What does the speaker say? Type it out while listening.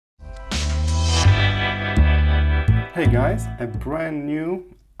Hey guys, a brand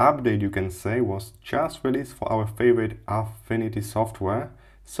new update you can say was just released for our favorite Affinity software.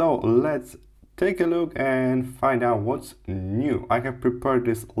 So let's take a look and find out what's new. I have prepared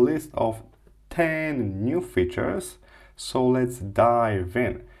this list of 10 new features, so let's dive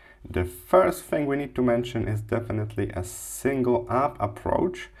in. The first thing we need to mention is definitely a single app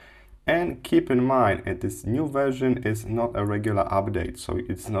approach. And keep in mind, this new version is not a regular update, so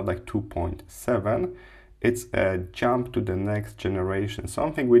it's not like 2.7. It's a jump to the next generation.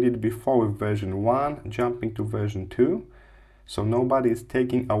 Something we did before with version 1, jumping to version 2. So nobody is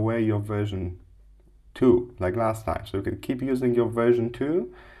taking away your version 2 like last time. So you can keep using your version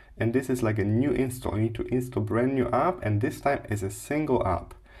 2. And this is like a new install. You need to install brand new app, and this time is a single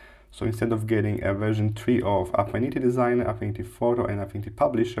app. So instead of getting a version 3 of Affinity Designer, Affinity Photo, and Affinity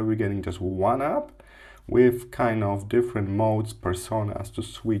Publisher, we're getting just one app with kind of different modes, personas to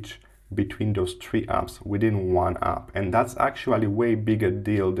switch between those 3 apps within one app. And that's actually a way bigger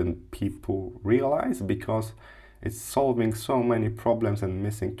deal than people realize, because it's solving so many problems and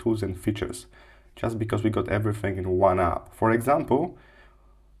missing tools and features just because we got everything in one app. For example,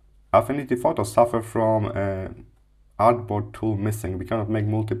 Affinity Photo suffer from artboard tool missing. We cannot make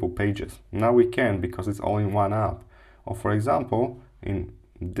multiple pages. Now we can, because it's all in one app. Or for example, in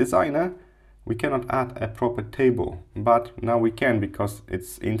Designer, we cannot add a proper table, but now we can because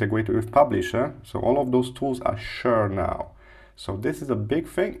it's integrated with Publisher. So all of those tools are shared now. So this is a big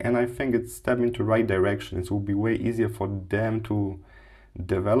thing, and I think it's stepping into the right direction. It will be way easier for them to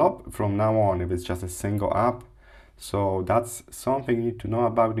develop from now on if it's just a single app. So that's something you need to know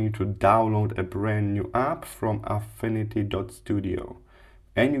about. You need to download a brand new app from affinity.studio,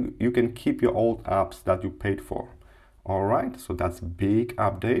 and you can keep your old apps that you paid for. All right, so that's big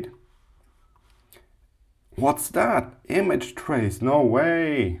update. What's that? Image trace? No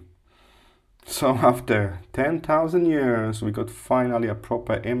way! So after 10,000 years, we got finally a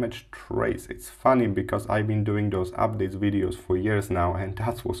proper image trace. It's funny because I've been doing those updates videos for years now, and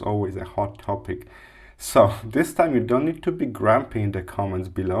that was always a hot topic. So this time you don't need to be grumpy in the comments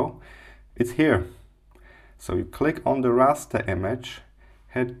below. It's here. So you click on the raster image,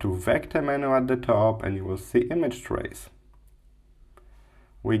 head to vector menu at the top, and you will see image trace.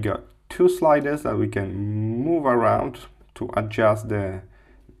 We got 2 sliders that we can move around to adjust the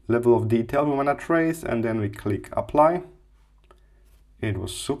level of detail we want to trace, and then we click apply. It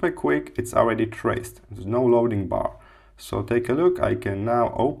was super quick. It's already traced. There's no loading bar. So take a look. I can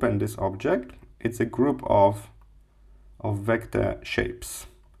now open this object. It's a group of vector shapes.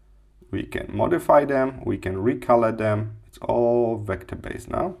 We can modify them, we can recolor them. It's all vector based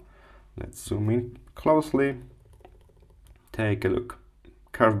now. Let's zoom in closely. Take a look.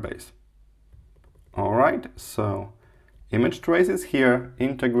 Curve base. All right, so image trace is here,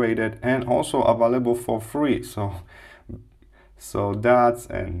 integrated, and also available for free. So that's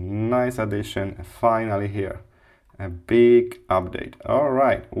a nice addition finally here. A big update. All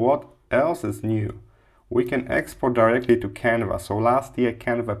right, what else is new? We can export directly to Canva. So last year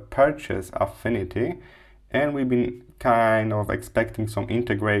Canva purchased Affinity, and we've been kind of expecting some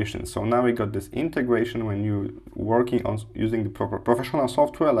integration. So now we got this integration. When you're working on using the proper professional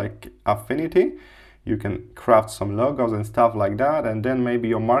software like Affinity, you can craft some logos and stuff like that, and then maybe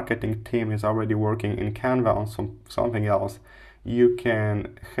your marketing team is already working in Canva on something else. You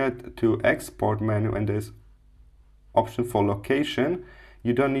can head to export menu, and there's option for location.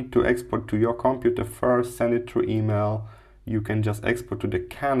 You don't need to export to your computer first, send it through email. You can just export to the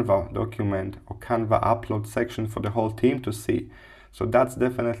Canva document or Canva upload section for the whole team to see. So that's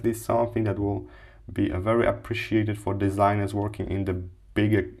definitely something that will be very appreciated for designers working in the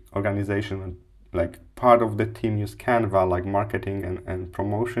bigger organization. Like part of the team use Canva, like marketing and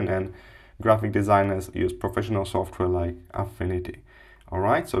promotion, and graphic designers use professional software like Affinity. All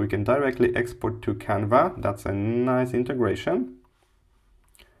right, so we can directly export to Canva. That's a nice integration.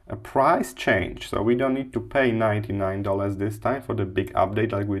 A price change, so we don't need to pay $99 this time for the big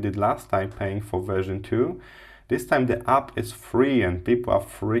update like we did last time, paying for version 2. This time the app is free, and people are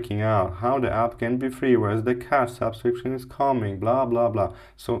freaking out. How the app can be free? Where's the catch? Subscription is coming, blah blah blah.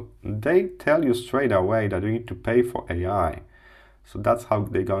 So they tell you straight away that you need to pay for AI. So that's how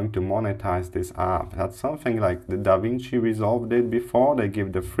they're going to monetize this app. That's something like the DaVinci Resolve did before. They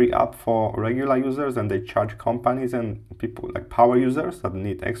give the free app for regular users, and they charge companies and people like power users that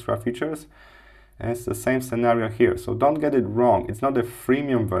need extra features. And it's the same scenario here. So don't get it wrong. It's not a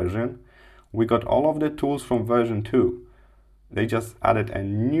freemium version. We got all of the tools from version 2. They just added a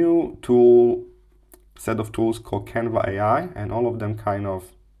new tool, set of tools called Canva AI, and all of them kind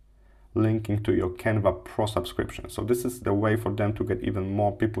of linking to your Canva Pro subscription. So this is the way for them to get even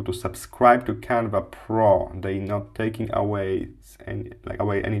more people to subscribe to Canva Pro. They're not taking away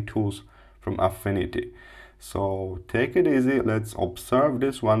any tools from Affinity. So take it easy. Let's observe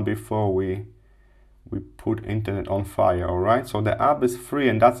this one before we put internet on fire. All right, so the app is free,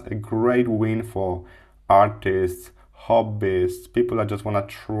 and that's a great win for artists, hobbyists, people that just want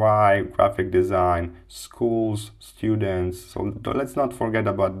to try graphic design, schools, students. So let's not forget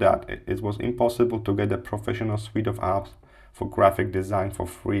about that. It was impossible to get a professional suite of apps for graphic design for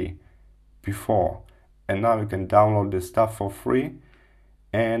free before, and now you can download this stuff for free,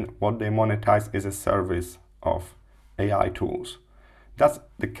 and what they monetize is a service of AI tools. That's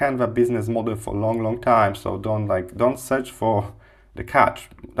the Canva business model for a long time. So don't search for the catch.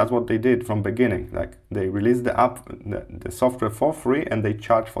 That's what they did from beginning. Like, they released the app, the software for free, and they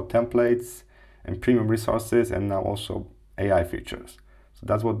charge for templates and premium resources, and now also AI features. So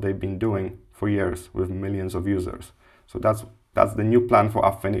that's what they've been doing for years with millions of users. So that's the new plan for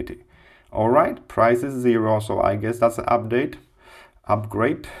Affinity. All right, price is 0, so I guess that's an upgrade.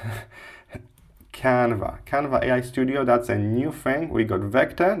 Canva AI Studio, that's a new thing. We got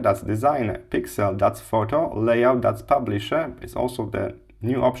Vector, that's designer, Pixel, that's photo, layout, that's publisher. It's also the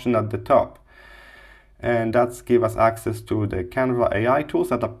new option at the top, and that's give us access to the Canva AI tools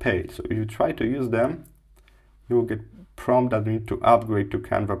that are paid. So if you try to use them, you will get prompt that you need to upgrade to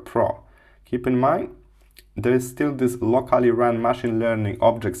Canva Pro. Keep in mind, there is still this locally run machine learning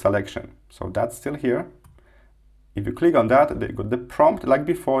object selection, so that's still here. If you click on that, they got the prompt like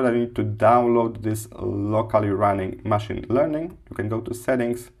before that you need to download this locally running machine learning. You can go to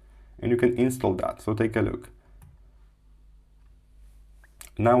settings and you can install that. So take a look.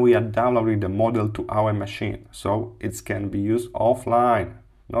 Now we are downloading the model to our machine, so it can be used offline,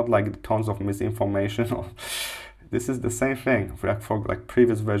 not like tons of misinformation. This is the same thing for like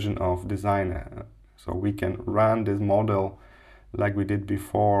previous version of Designer. So we can run this model like we did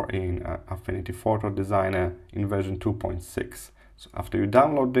before in Affinity Photo Designer in version 2.6. So after you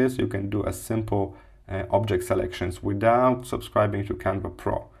download this, you can do a simple object selections without subscribing to Canva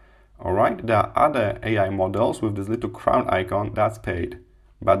Pro. All right, there are other AI models with this little crown icon that's paid,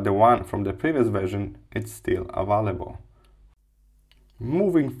 but the one from the previous version, it's still available.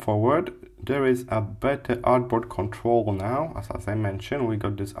 Moving forward, there is a better artboard control now. As I mentioned, we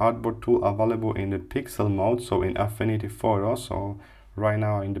got this artboard tool available in the pixel mode, so in Affinity Photo. So right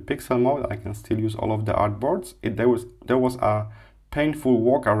now in the pixel mode, I can still use all of the artboards. There was a painful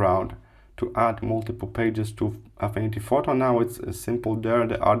workaround to add multiple pages to Affinity Photo. Now it's simple there,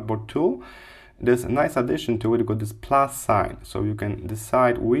 the artboard tool. There's a nice addition to it. You got this plus sign, so you can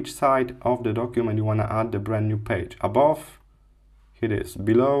decide which side of the document you want to add the brand new page. Above, it is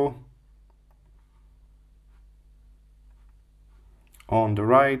below, on the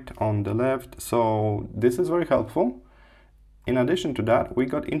right, on the left. So this is very helpful. In addition to that, we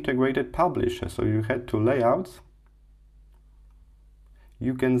got integrated publisher. So you head to layouts,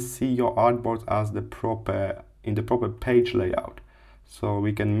 you can see your artboards as in the proper page layout. So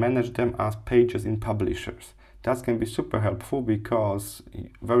we can manage them as pages in publishers. That can be super helpful because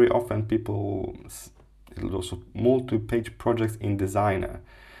very often people also multi-page projects in Designer,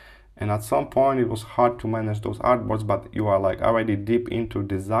 and at some point it was hard to manage those artboards, but you are like already deep into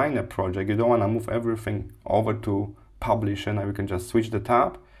Designer project. You don't want to move everything over to Publisher. Now you can just switch the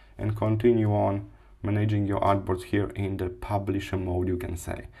tab and continue on managing your artboards here in the Publisher mode, you can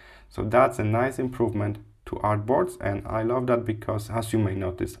say. So that's a nice improvement to artboards, and I love that because, as you may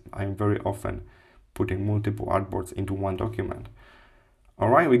notice, I'm very often putting multiple artboards into one document. All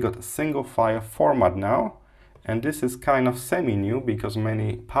right, we got a single file format now, and this is kind of semi-new because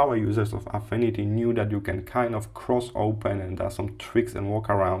many power users of Affinity knew that you can kind of cross open, and there are some tricks and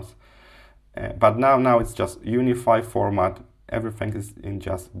workarounds. But now it's just unified format. Everything is in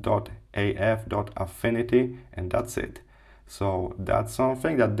just .af.affinity, and that's it. So that's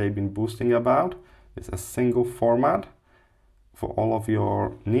something that they've been boosting about. It's a single format for all of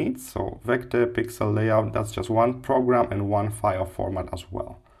your needs. So vector, pixel, layout, that's just one program and one file format as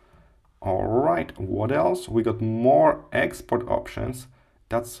well. All right, what else? We got more export options.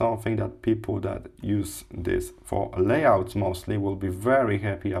 That's something that people that use this for layouts mostly will be very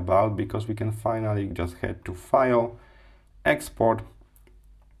happy about, because we can finally just head to File, Export,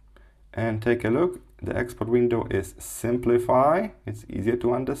 and take a look. The export window is Simplify. It's easier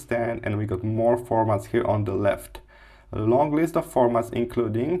to understand, and we got more formats here on the left. A long list of formats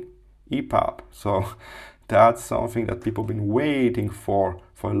including EPUB. So that's something that people have been waiting for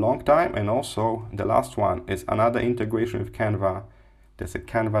a long time. And also the last one is another integration with Canva. There's a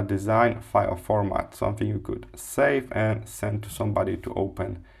Canva design file format, something you could save and send to somebody to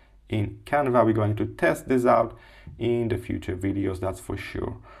open in Canva. We're going to test this out in the future videos, that's for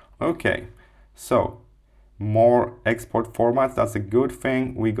sure. Okay, so more export formats, that's a good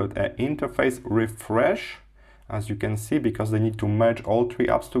thing. We got an interface refresh, as you can see, because they need to merge all three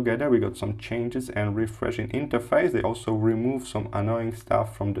apps together. We got some changes and refresh in interface. They also remove some annoying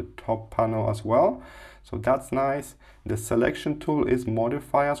stuff from the top panel as well, so that's nice. The selection tool is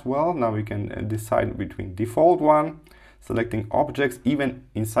modify as well. Now we can decide between default one, selecting objects even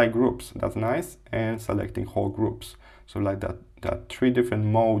inside groups, that's nice, and selecting whole groups. So like that three different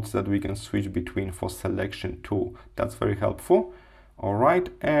modes that we can switch between for selection tool. That's very helpful. All right,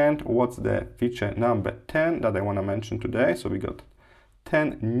 and what's the feature number 10 that I want to mention today? So we got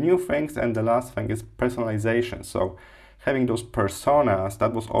 10 new things, and the last thing is personalization. So having those personas,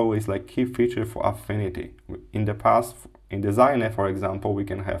 that was always like key feature for Affinity. In the past, in Designer, for example, we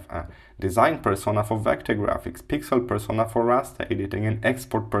can have a design persona for vector graphics, pixel persona for raster editing, and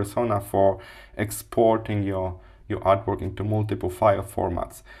export persona for exporting your artwork into multiple file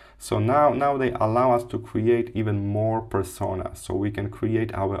formats. So now they allow us to create even more personas. So we can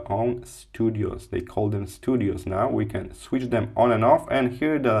create our own studios. They call them studios now. We can switch them on and off. And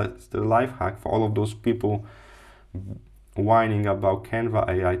here is the life hack for all of those people whining about Canva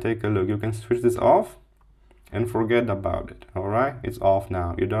AI. Take a look. You can switch this off and forget about it. All right, it's off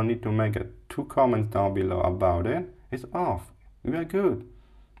now. You don't need to make two comments down below about it. It's off. We are good.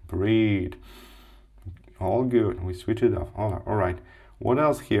 Breathe. All good. We switch it off. All right. What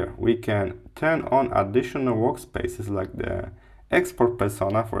else here? We can turn on additional workspaces like the export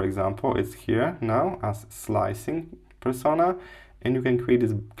persona, for example. It's here now as slicing persona, and you can create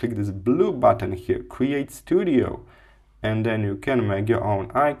this. Click this blue button here, create studio, and then you can make your own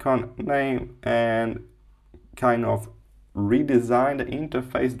icon, name, and kind of redesign the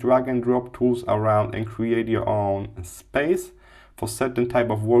interface, drag and drop tools around, and create your own space for certain type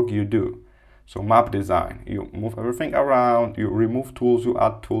of work you do. So map design, you move everything around, you remove tools, you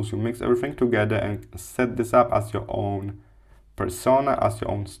add tools, you mix everything together and set this up as your own persona, as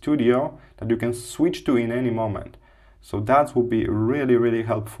your own studio that you can switch to in any moment. So that will be really, really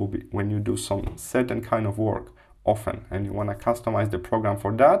helpful when you do some certain kind of work often and you want to customize the program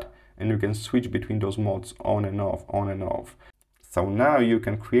for that, and you can switch between those modes on and off, on and off. So now you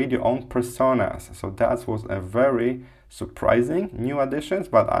can create your own personas. So that was a very surprising new additions,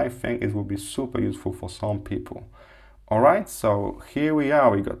 but I think it will be super useful for some people. All right, so here we are.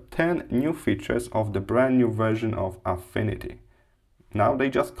 We got 10 new features of the brand new version of Affinity. Now they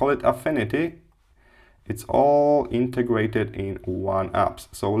just call it Affinity. It's all integrated in one app.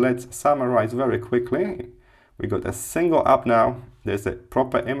 So let's summarize very quickly. We got a single app now. There's a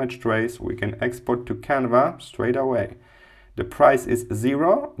proper image trace. We can export to Canva straight away. The price is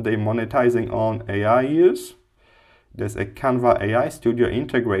 0. They're monetizing on AI use. There's a Canva AI Studio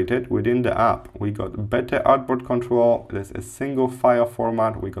integrated within the app. We got better artboard control. There's a single file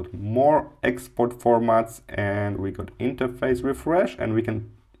format. We got more export formats, and we got interface refresh, and we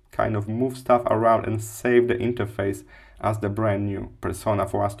can kind of move stuff around and save the interface as the brand new persona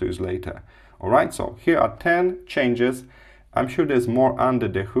for us to use later. All right, so here are 10 changes. I'm sure there's more under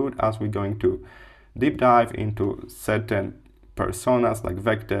the hood as we're going to deep dive into certain personas like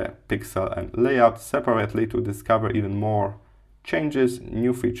vector, pixel, and layout separately to discover even more changes,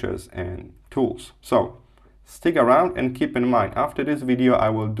 new features, and tools. So stick around and keep in mind, after this video, I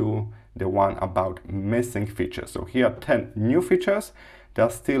will do the one about missing features. So here are 10 new features. There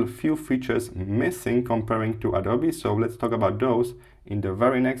are still few features missing comparing to Adobe. So let's talk about those in the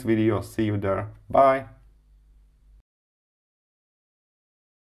very next video. See you there. Bye.